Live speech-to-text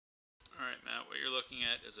what you're looking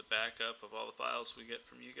at is a backup of all the files we get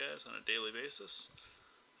from you guys on a daily basis.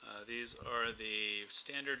 These are the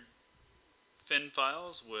standard fin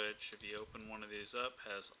files, which if you open one of these up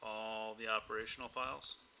has all the operational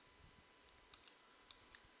files.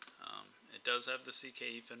 It does have the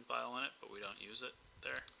CKE fin file in it, but we don't use it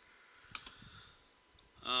there.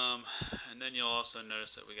 And then you'll also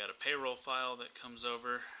notice that we got a payroll file that comes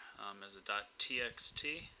over as a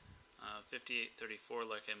 .txt. 5834,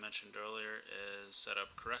 like I mentioned earlier, is set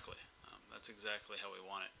up correctly. That's exactly how we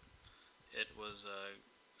want it. It was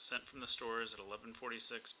sent from the stores at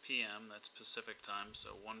 11:46 p.m. That's Pacific time,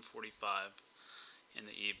 so 1:45 in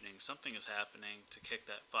the evening. Something is happening to kick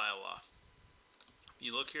that file off.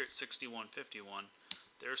 You look here at 6151.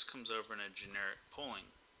 Theirs comes over in a generic polling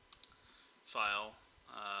file,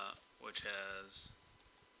 which has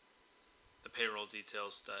the payroll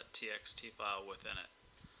details.txt file within it.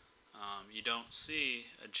 You don't see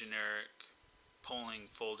a generic polling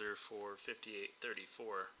folder for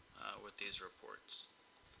 5834 with these reports,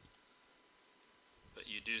 but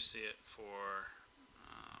you do see it for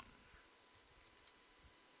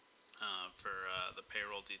the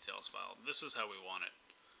payroll details file. This is how we want it.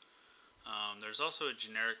 There's also a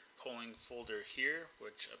generic polling folder here,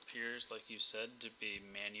 which appears, like you said, to be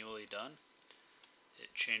manually done.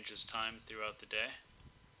 It changes time throughout the day.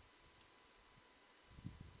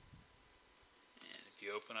 And if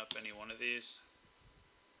you open up any one of these,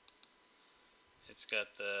 it's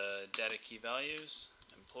got the data key values,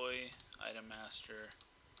 employee, item master.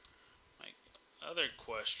 My other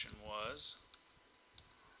question was,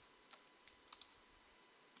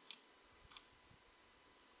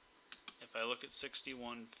 if I look at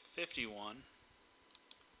 6151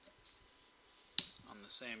 on the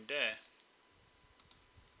same day,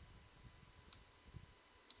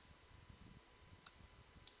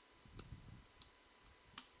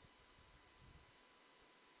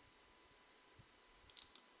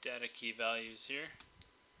 data key values here,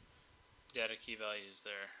 data key values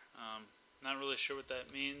there. Not really sure what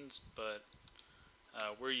that means, but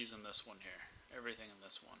we're using this one here, everything in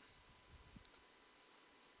this one.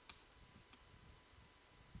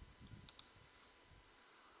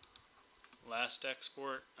 Last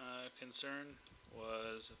export concern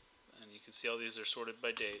was, and you can see all these are sorted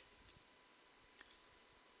by date.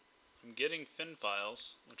 I'm getting fin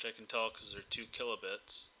files, which I can tell because they're 2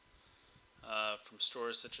 kilobits, from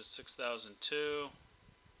stores such as 6002,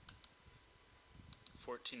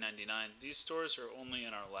 1499. These stores are only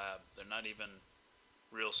in our lab. They're not even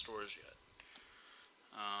real stores yet.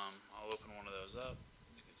 I'll open one of those up.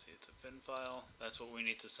 You can see it's a fin file. That's what we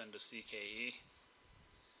need to send to CKE.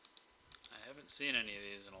 I haven't seen any of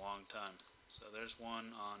these in a long time. So there's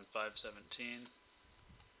one on 517.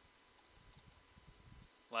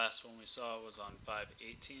 Last one we saw was on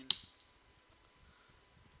 518.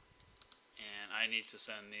 And I need to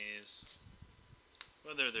send these,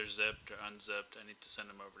 whether they're zipped or unzipped, I need to send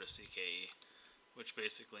them over to CKE, which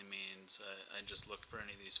basically means I just look for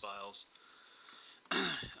any of these files.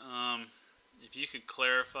 If you could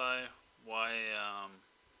clarify why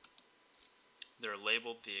they're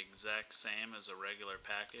labeled the exact same as a regular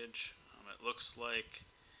package. It looks like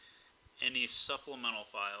any supplemental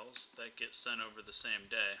files that get sent over the same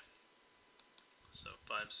day. So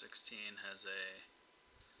 516 has a,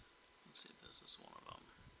 let's see if this is one of them.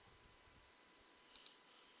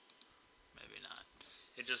 Maybe not.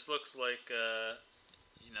 It just looks like,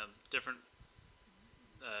 different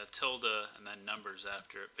tilde and then numbers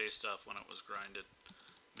after it based off when it was grinded.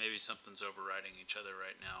 Maybe something's overriding each other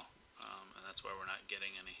right now, and that's why we're not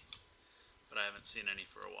getting any. But I haven't seen any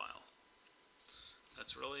for a while.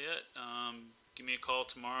 That's really it. Give me a call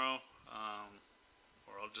tomorrow,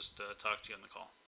 or I'll just talk to you on the call.